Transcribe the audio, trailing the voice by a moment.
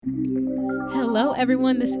Hello,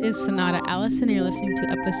 everyone. This is Sonata Alice, and you're listening to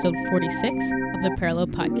episode 46 of the Parallel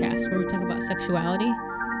Podcast, where we talk about sexuality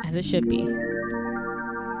as it should be.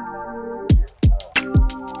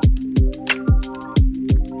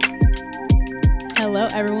 Hello,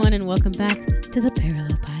 everyone, and welcome back to the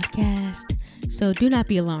Parallel Podcast. So do not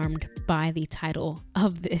be alarmed by the title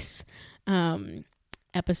of this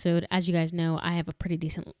episode. As you guys know, I have a pretty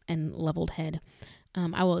decent and leveled head.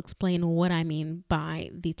 I will explain what I mean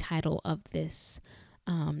by the title of this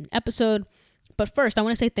episode. But first, I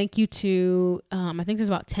want to say thank you to, I think there's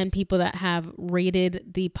about 10 people that have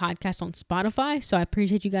rated the podcast on Spotify. So I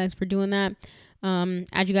appreciate you guys for doing that.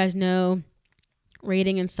 As you guys know,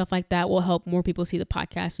 rating and stuff like that will help more people see the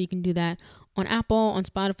podcast. So you can do that on Apple, on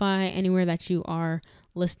Spotify, anywhere that you are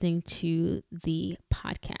listening to the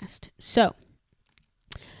podcast. So,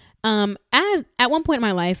 as at one point in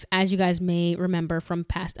my life, as you guys may remember from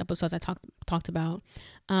past episodes I talked about,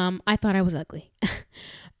 I thought I was ugly.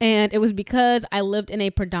 And it was because I lived in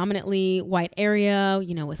a predominantly white area,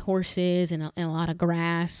 you know, with horses and a lot of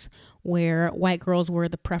grass, where white girls were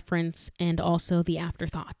the preference and also the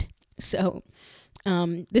afterthought. So,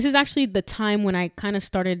 this is actually the time when I kind of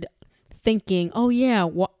started thinking, oh yeah,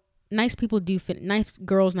 nice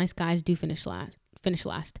girls, nice guys do finish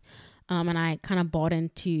last. And I kind of bought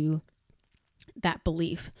into that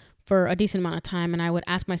belief for a decent amount of time. And I would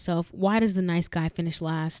ask myself, why does the nice guy finish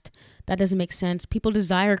last? That doesn't make sense. People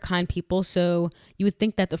desire kind people. So you would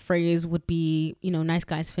think that the phrase would be, you know, nice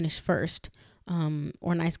guys finish first,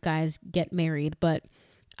 or nice guys get married. But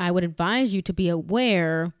I would advise you to be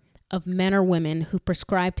aware of men or women who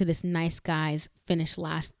prescribe to this nice guys finish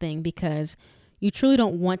last thing, because you truly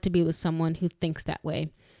don't want to be with someone who thinks that way.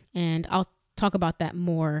 And I'll talk about that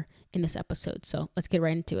more in this episode. So let's get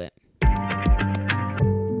right into it.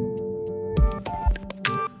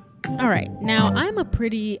 All right. Now, I'm a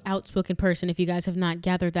pretty outspoken person, if you guys have not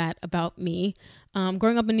gathered that about me.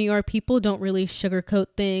 Growing up in New York, people don't really sugarcoat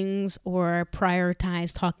things or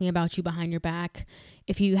prioritize talking about you behind your back.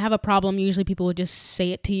 If you have a problem, usually people will just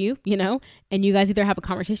say it to you, you know, and you guys either have a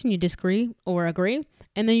conversation, you disagree or agree,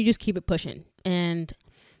 and then you just keep it pushing. And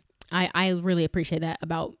I really appreciate that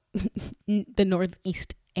about the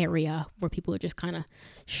Northeast area, where people are just kind of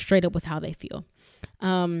straight up with how they feel.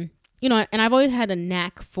 You know, and I've always had a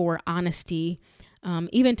knack for honesty.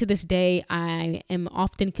 Even to this day, I am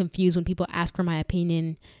often confused when people ask for my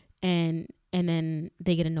opinion and then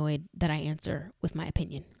they get annoyed that I answer with my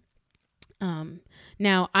opinion.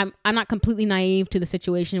 Now I'm not completely naive to the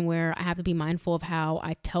situation where I have to be mindful of how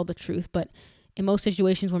I tell the truth, but in most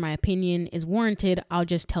situations where my opinion is warranted, I'll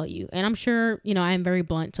just tell you. And I'm sure, you know, I am very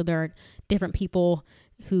blunt, so there are different people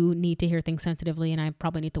who need to hear things sensitively, and I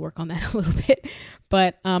probably need to work on that a little bit.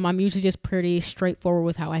 But I'm usually just pretty straightforward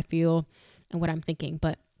with how I feel and what I'm thinking.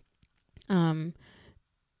 But I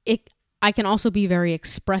can also be very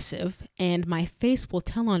expressive, and my face will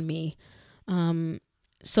tell on me.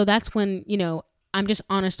 So that's when, you know, I'm just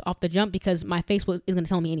honest off the jump, because my face is going to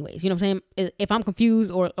tell me anyways. You know what I'm saying? If I'm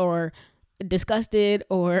confused or disgusted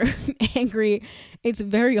or angry, it's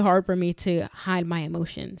very hard for me to hide my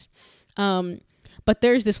emotions. But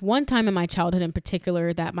there's this one time in my childhood in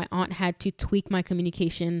particular that my aunt had to tweak my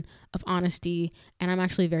communication of honesty, and I'm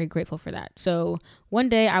actually very grateful for that. So one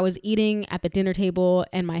day I was eating at the dinner table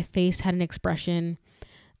and my face had an expression,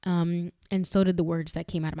 and so did the words that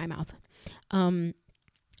came out of my mouth.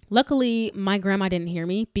 Luckily, my grandma didn't hear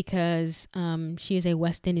me, because she is a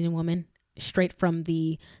West Indian woman straight from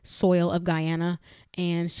the soil of Guyana,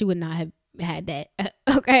 and she would not have had that.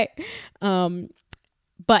 Okay.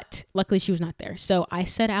 But luckily she was not there. So I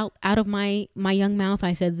said out of my young mouth,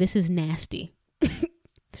 I said, "This is nasty."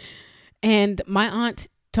 And my aunt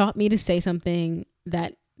taught me to say something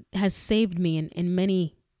that has saved me in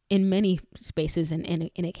many spaces and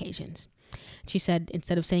in occasions. She said,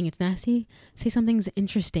 instead of saying it's nasty, say something's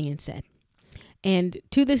interesting instead. And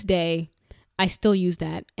to this day, I still use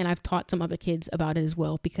that. And I've taught some other kids about it as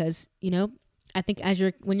well, because, you know, I think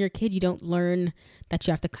when you're a kid, you don't learn that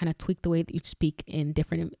you have to kind of tweak the way that you speak in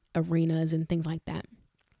different arenas and things like that.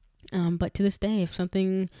 But to this day, if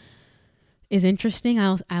something is interesting,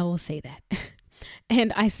 I will say that.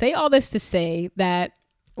 And I say all this to say that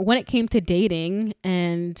when it came to dating,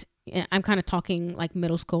 and I'm kind of talking like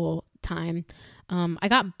middle school time, I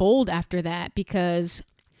got bold after that, because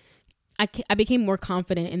I became more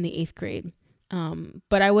confident in the 8th grade.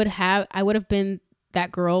 But I would have been that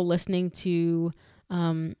girl listening to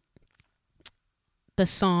the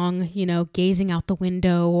song, you know, gazing out the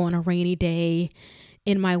window on a rainy day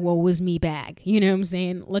in my woe is me bag. You know what I'm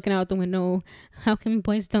saying? Looking out the window, how come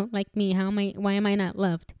boys don't like me? Why am I not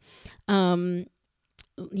loved?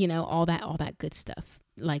 all that good stuff.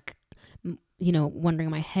 Like, wondering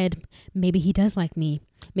in my head, maybe he does like me.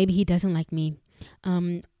 Maybe he doesn't like me.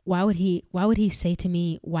 Why would he say to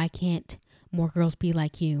me, why can't more girls be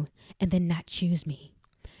like you, and then not choose me?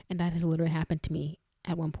 And that has literally happened to me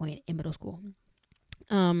at one point in middle school.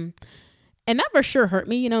 And that for sure hurt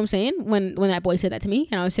me, you know what I'm saying? When that boy said that to me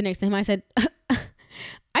and I was sitting next to him, I said,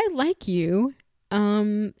 I like you.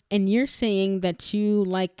 And you're saying that you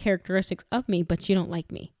like characteristics of me, but you don't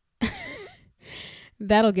like me.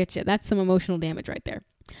 That'll get you. That's some emotional damage right there.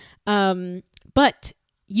 But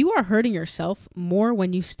you are hurting yourself more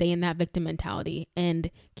when you stay in that victim mentality and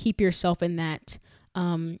keep yourself in that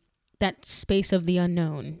space of the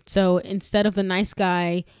unknown. So instead of the nice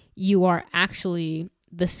guy, you are actually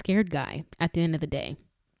the scared guy at the end of the day.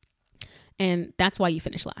 And that's why you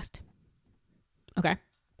finish last. Okay.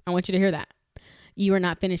 I want you to hear that. You are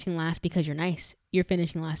not finishing last because you're nice. You're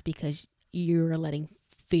finishing last because you're letting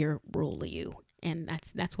fear rule you. And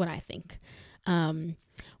that's what I think.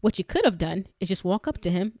 What you could have done is just walk up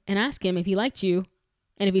to him and ask him if he liked you.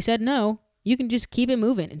 And if he said no, you can just keep it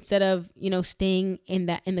moving instead of, staying in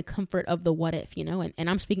the comfort of the what if, and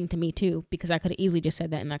I'm speaking to me too, because I could have easily just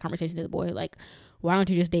said that in that conversation to the boy, like, why don't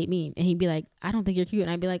you just date me? And he'd be like, I don't think you're cute.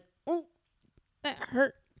 And I'd be like, oh, that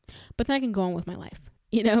hurt. But then I can go on with my life,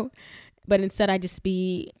 but instead I just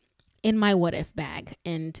be in my what if bag,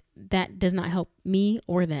 and that does not help me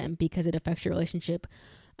or them because it affects your relationship,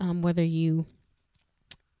 whether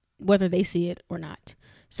they see it or not.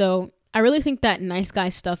 So I really think that nice guy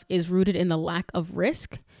stuff is rooted in the lack of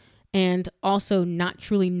risk and also not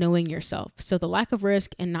truly knowing yourself. So the lack of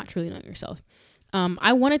risk and not truly knowing yourself.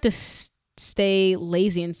 I wanted to stay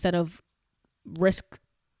lazy instead of risk,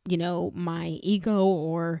 my ego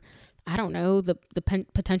or I don't know, the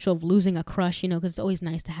potential of losing a crush, because it's always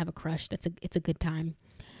nice to have a crush. It's a good time.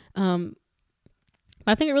 But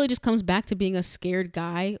I think it really just comes back to being a scared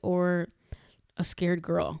guy or a scared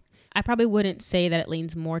girl. I probably wouldn't say that it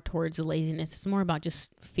leans more towards the laziness. It's more about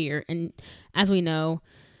just fear. And as we know,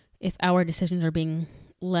 if our decisions are being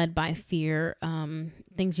led by fear,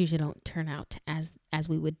 things usually don't turn out as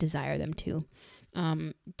we would desire them to.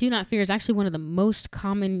 Do not fear is actually one of the most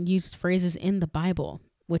common used phrases in the Bible,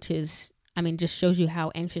 which is, just shows you how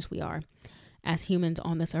anxious we are as humans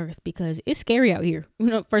on this earth because it's scary out here.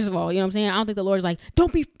 First of all, what I'm saying? I don't think the Lord's like,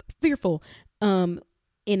 don't be fearful in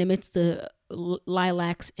amidst the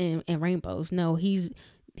lilacs and rainbows. No, he's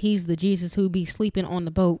the Jesus who be sleeping on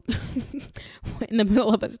the boat in the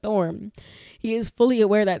middle of a storm. He is fully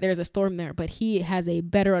aware that there's a storm there, but he has a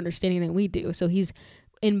better understanding than we do. So he's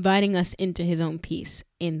inviting us into his own peace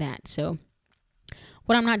in that. So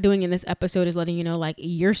what I'm not doing in this episode is letting you know, like,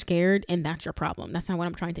 you're scared and that's your problem. That's not what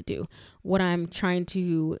I'm trying to do. What I'm trying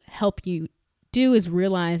to help you do is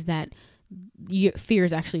realize that fear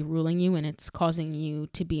is actually ruling you and it's causing you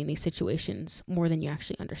to be in these situations more than you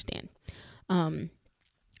actually understand. And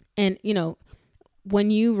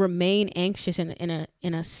when you remain anxious in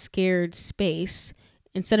a scared space,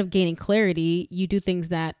 instead of gaining clarity, you do things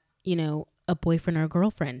that, a boyfriend or a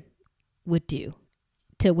girlfriend would do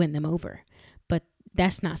to win them over. But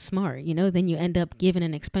that's not smart. Then you end up giving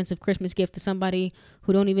an expensive Christmas gift to somebody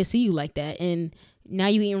who don't even see you like that. And now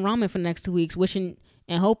you eating ramen for the next 2 weeks, wishing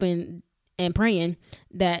and hoping and praying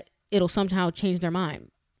that it'll somehow change their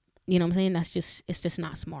mind. You know what I'm saying? It's just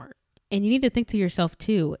not smart. And you need to think to yourself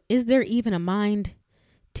too, is there even a mind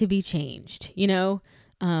to be changed? Do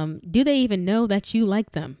they even know that you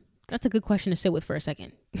like them? That's a good question to sit with for a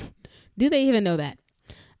second. Do they even know that?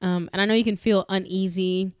 And I know you can feel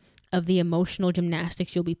uneasy of the emotional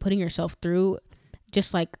gymnastics you'll be putting yourself through.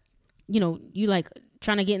 Just like, you like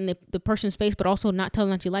trying to get in the person's face, but also not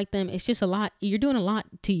telling that you like them. It's just a lot. You're doing a lot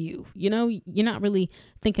to you. You're not really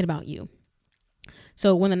thinking about you.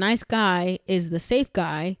 So when the nice guy is the safe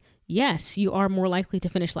guy, yes, you are more likely to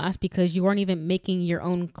finish last because you aren't even making your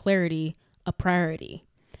own clarity a priority.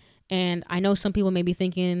 And I know some people may be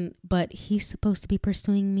thinking, but he's supposed to be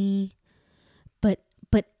pursuing me.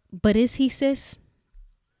 But is he, sis?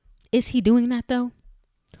 Is he doing that though?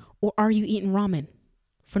 Or are you eating ramen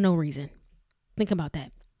for no reason? Think about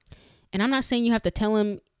that. And I'm not saying you have to tell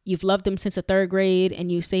him you've loved him since the 3rd grade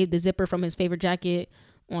and you saved the zipper from his favorite jacket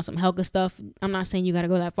on some Helga stuff. I'm not saying you got to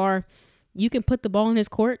go that far. You can put the ball in his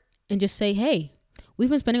court and just say, hey, we've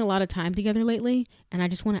been spending a lot of time together lately, and I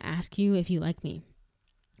just want to ask you if you like me.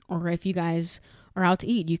 Or if you guys are out to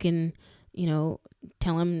eat, you can,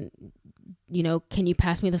 tell him, can you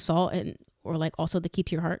pass me the salt or like also the key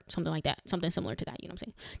to your heart, something like that, something similar to that, you know what I'm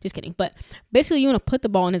saying? Just kidding. But basically you want to put the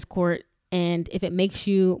ball in his court, and if it makes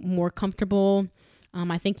you more comfortable,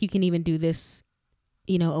 I think you can even do this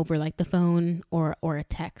over like the phone or a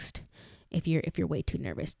text if you're way too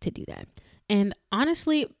nervous to do that. And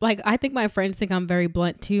honestly, like, I think my friends think I'm very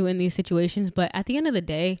blunt too in these situations, but at the end of the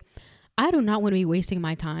day, I do not want to be wasting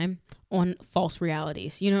my time on false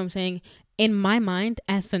realities. You know what I'm saying? In my mind,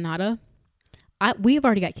 as Sonata, we've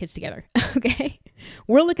already got kids together. Okay.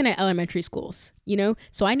 We're looking at elementary schools,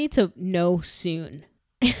 so I need to know soon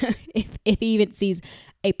if he even sees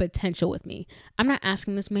a potential with me. I'm not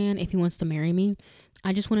asking this man if he wants to marry me.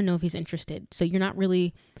 I just want to know if he's interested. So you're not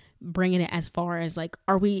really bringing it as far as like,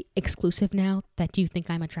 are we exclusive now that you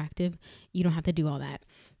think I'm attractive? You don't have to do all that.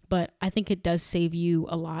 But I think it does save you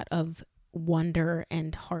a lot of wonder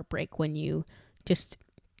and heartbreak when you just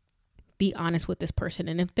be honest with this person.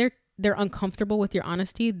 And if they're uncomfortable with your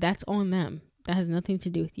honesty, that's on them. That has nothing to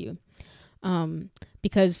do with you.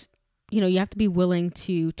 Because, you have to be willing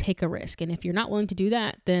to take a risk. And if you're not willing to do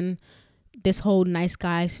that, then this whole nice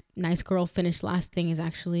guy, nice girl finished last thing is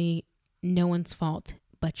actually no one's fault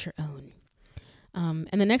but your own.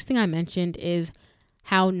 And the next thing I mentioned is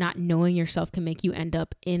how not knowing yourself can make you end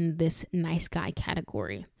up in this nice guy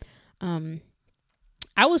category.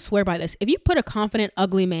 I will swear by this. If you put a confident,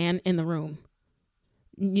 ugly man in the room,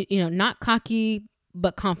 not cocky,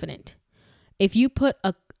 but confident. If you put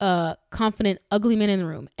a confident, ugly man in the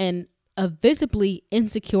room and a visibly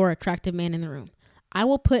insecure, attractive man in the room, I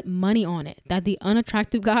will put money on it that the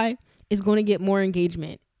unattractive guy is going to get more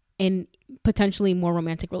engagement and potentially more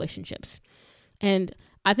romantic relationships. And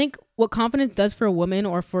I think what confidence does for a woman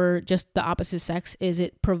or for just the opposite sex is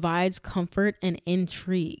it provides comfort and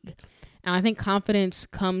intrigue. And I think confidence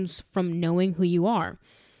comes from knowing who you are.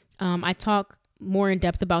 I talk more in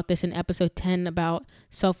depth about this in episode 10 about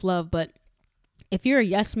self-love, but if you're a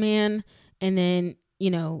yes man and then,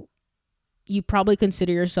 you probably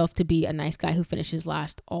consider yourself to be a nice guy who finishes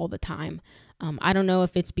last all the time. I don't know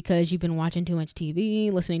if it's because you've been watching too much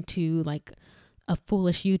TV, listening to like a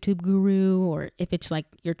foolish YouTube guru, or if it's like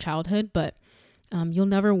your childhood, but you'll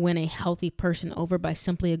never win a healthy person over by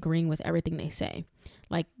simply agreeing with everything they say.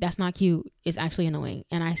 Like, that's not cute. It's actually annoying.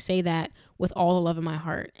 And I say that with all the love in my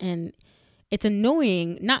heart. And it's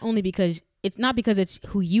annoying, not only because it's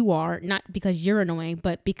who you are, not because you're annoying,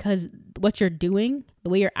 but because what you're doing, the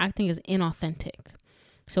way you're acting is inauthentic.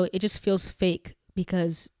 So it just feels fake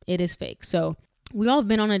because it is fake. So we all have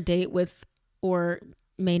been on a date with, or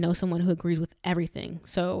may know someone who agrees with everything.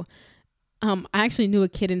 So I actually knew a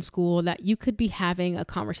kid in school that you could be having a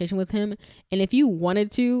conversation with him. And if you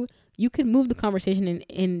wanted to, you could move the conversation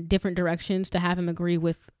in different directions to have him agree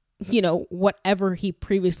with, whatever he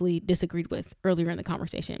previously disagreed with earlier in the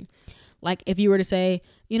conversation. Like if you were to say,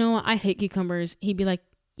 I hate cucumbers, he'd be like,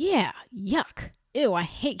 yeah, yuck. Ew, I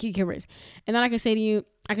hate cucumbers. And then I could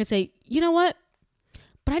say, you know what?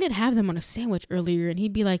 But I did have them on a sandwich earlier. And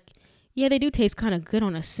he'd be like, yeah, they do taste kind of good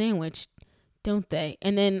on a sandwich, don't they?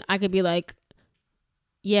 And then I could be like,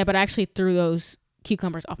 yeah, but I actually threw those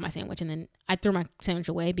cucumbers off my sandwich. And then I threw my sandwich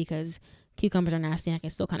away because cucumbers are nasty and I can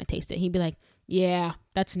still kind of taste it. He'd be like, yeah,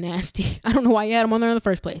 that's nasty. I don't know why you had them on there in the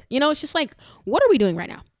first place. It's just like, what are we doing right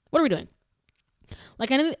now? What are we doing?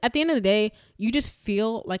 Like at the end of the day, you just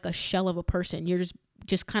feel like a shell of a person. You're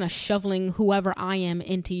just kind of shoveling whoever I am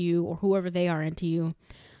into you or whoever they are into you,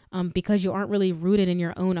 because you aren't really rooted in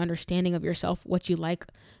your own understanding of yourself, what you like,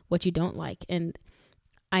 what you don't like. And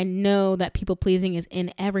I know that people pleasing is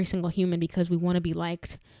in every single human because we want to be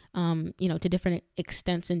liked, to different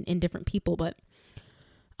extents in different people. But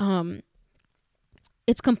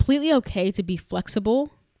it's completely okay to be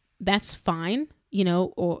flexible. That's fine.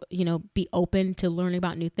 Or be open to learning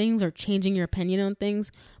about new things or changing your opinion on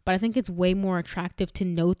things. But I think it's way more attractive to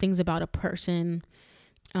know things about a person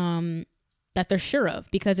that they're sure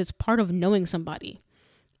of, because it's part of knowing somebody.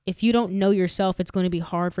 If you don't know yourself, it's going to be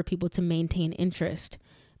hard for people to maintain interest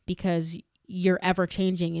because you're ever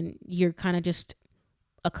changing and you're kind of just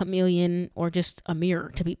a chameleon or just a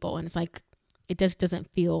mirror to people. And it's like, it just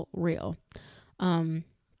doesn't feel real.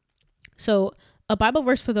 So a Bible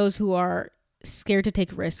verse for those who are scared to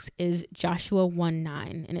take risks is Joshua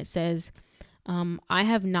 1:9, and it says, have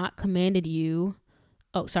I not commanded you?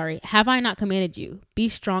 Be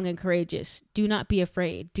strong and courageous. Do not be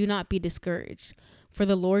afraid. Do not be discouraged. For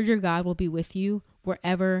the Lord your God will be with you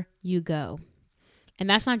wherever you go. And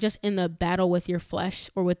that's not just in the battle with your flesh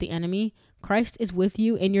or with the enemy. Christ is with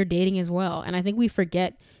you in your dating as well. And I think we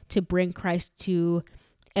forget to bring Christ to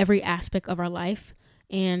every aspect of our life.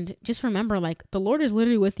 And just remember, like, the Lord is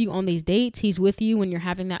literally with you on these dates. He's with you when you're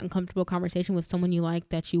having that uncomfortable conversation with someone you like,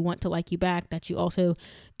 that you want to like you back, that you also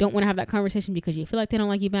don't want to have that conversation because you feel like they don't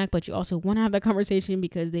like you back, but you also want to have that conversation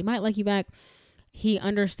because they might like you back. He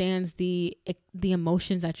understands the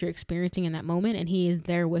emotions that you're experiencing in that moment, and he is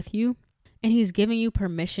there with you. And he's giving you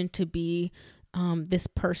permission to be this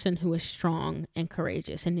person who is strong and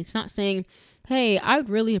courageous. And it's not saying, hey, I would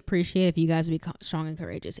really appreciate if you guys would be strong and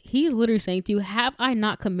courageous. He's literally saying to you, have I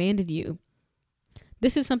not commanded you?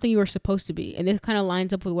 This is something you are supposed to be. And this kind of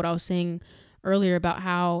lines up with what I was saying earlier about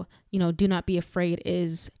how, do not be afraid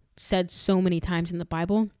is said so many times in the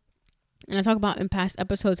Bible. And I talk about in past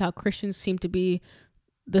episodes how Christians seem to be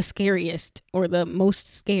the scariest or the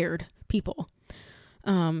most scared people.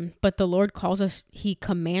 But the Lord calls us, he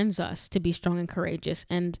commands us to be strong and courageous.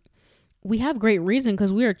 And we have great reason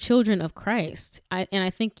because we are children of Christ.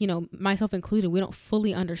 I think, myself included, we don't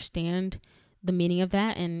fully understand the meaning of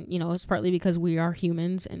that. And, it's partly because we are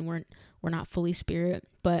humans and we're not fully spirit.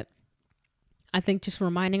 But I think just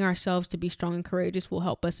reminding ourselves to be strong and courageous will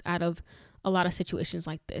help us out of a lot of situations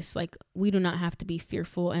like this. Like, we do not have to be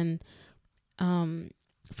fearful. And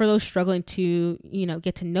for those struggling to,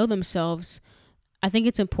 get to know themselves, I think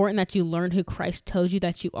it's important that you learn who Christ tells you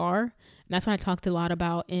that you are. And that's what I talked a lot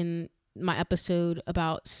about in my episode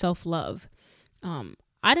about self-love.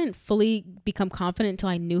 I didn't fully become confident until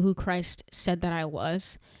I knew who Christ said that I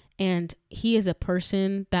was. And he is a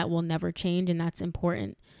person that will never change. And that's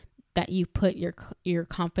important that you put your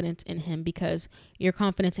confidence in him, because your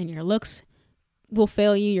confidence in your looks will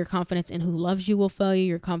fail you. Your confidence in who loves you will fail you.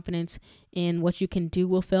 Your confidence in what you can do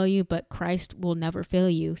will fail you, but Christ will never fail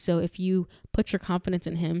you. So if you put your confidence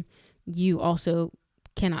in him, you also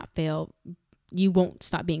cannot fail. You won't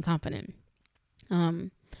stop being confident.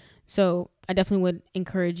 So I definitely would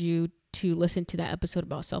encourage you to listen to that episode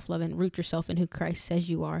about self-love and root yourself in who Christ says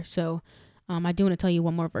you are. So I do want to tell you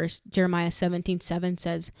one more verse. Jeremiah 17:7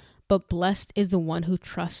 says, "But blessed is the one who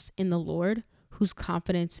trusts in the Lord, whose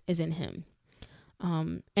confidence is in him."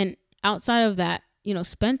 And outside of that,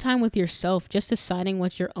 spend time with yourself, just deciding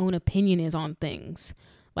what your own opinion is on things.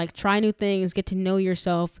 Like, try new things, get to know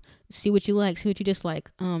yourself, see what you like, see what you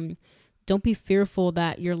dislike. Don't be fearful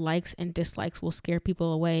that your likes and dislikes will scare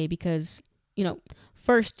people away, because,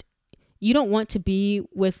 first, you don't want to be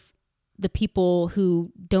with the people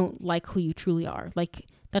who don't like who you truly are. Like,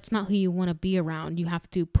 that's not who you want to be around. You have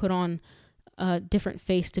to put on a different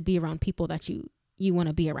face to be around people that you want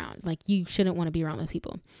to be around. Like, you shouldn't want to be around those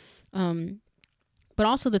people. But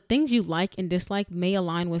also, the things you like and dislike may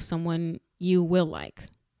align with someone you will like.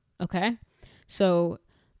 Okay? So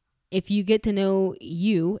if you get to know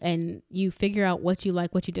you and you figure out what you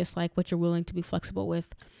like, what you dislike, what you're willing to be flexible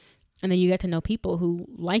with, and then you get to know people who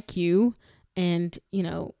like you and,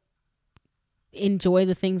 enjoy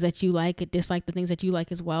the things that you like, dislike the things that you like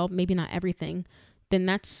as well, maybe not everything, then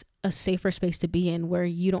that's a safer space to be in, where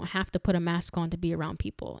you don't have to put a mask on to be around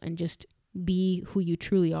people and just be who you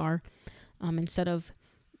truly are, instead of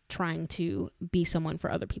trying to be someone for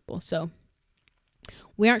other people. So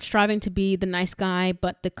we aren't striving to be the nice guy,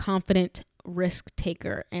 but the confident risk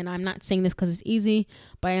taker. And I'm not saying this because it's easy,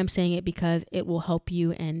 but I am saying it because it will help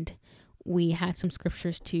you. And we had some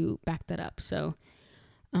scriptures to back that up. So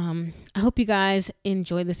I hope you guys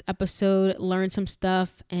enjoyed this episode, learned some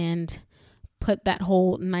stuff, and put that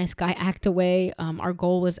whole nice guy act away. Our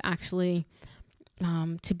goal was actually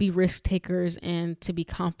to be risk takers and to be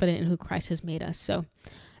confident in who Christ has made us. So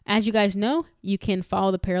as you guys know, you can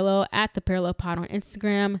follow The Parallel at The Parallel Pod on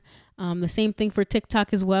Instagram. The same thing for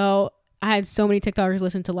TikTok as well. I had so many TikTokers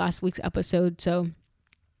listen to last week's episode. So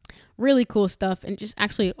really cool stuff, and just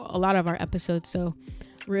actually a lot of our episodes. So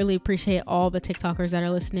really appreciate all the TikTokers that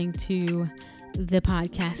are listening to the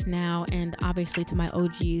podcast now, and obviously to my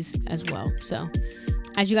OGs as well. So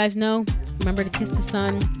as you guys know, remember to kiss the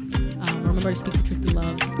sun, remember to speak the truth in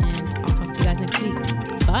love, and I'll talk to you guys next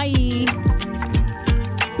week. Bye.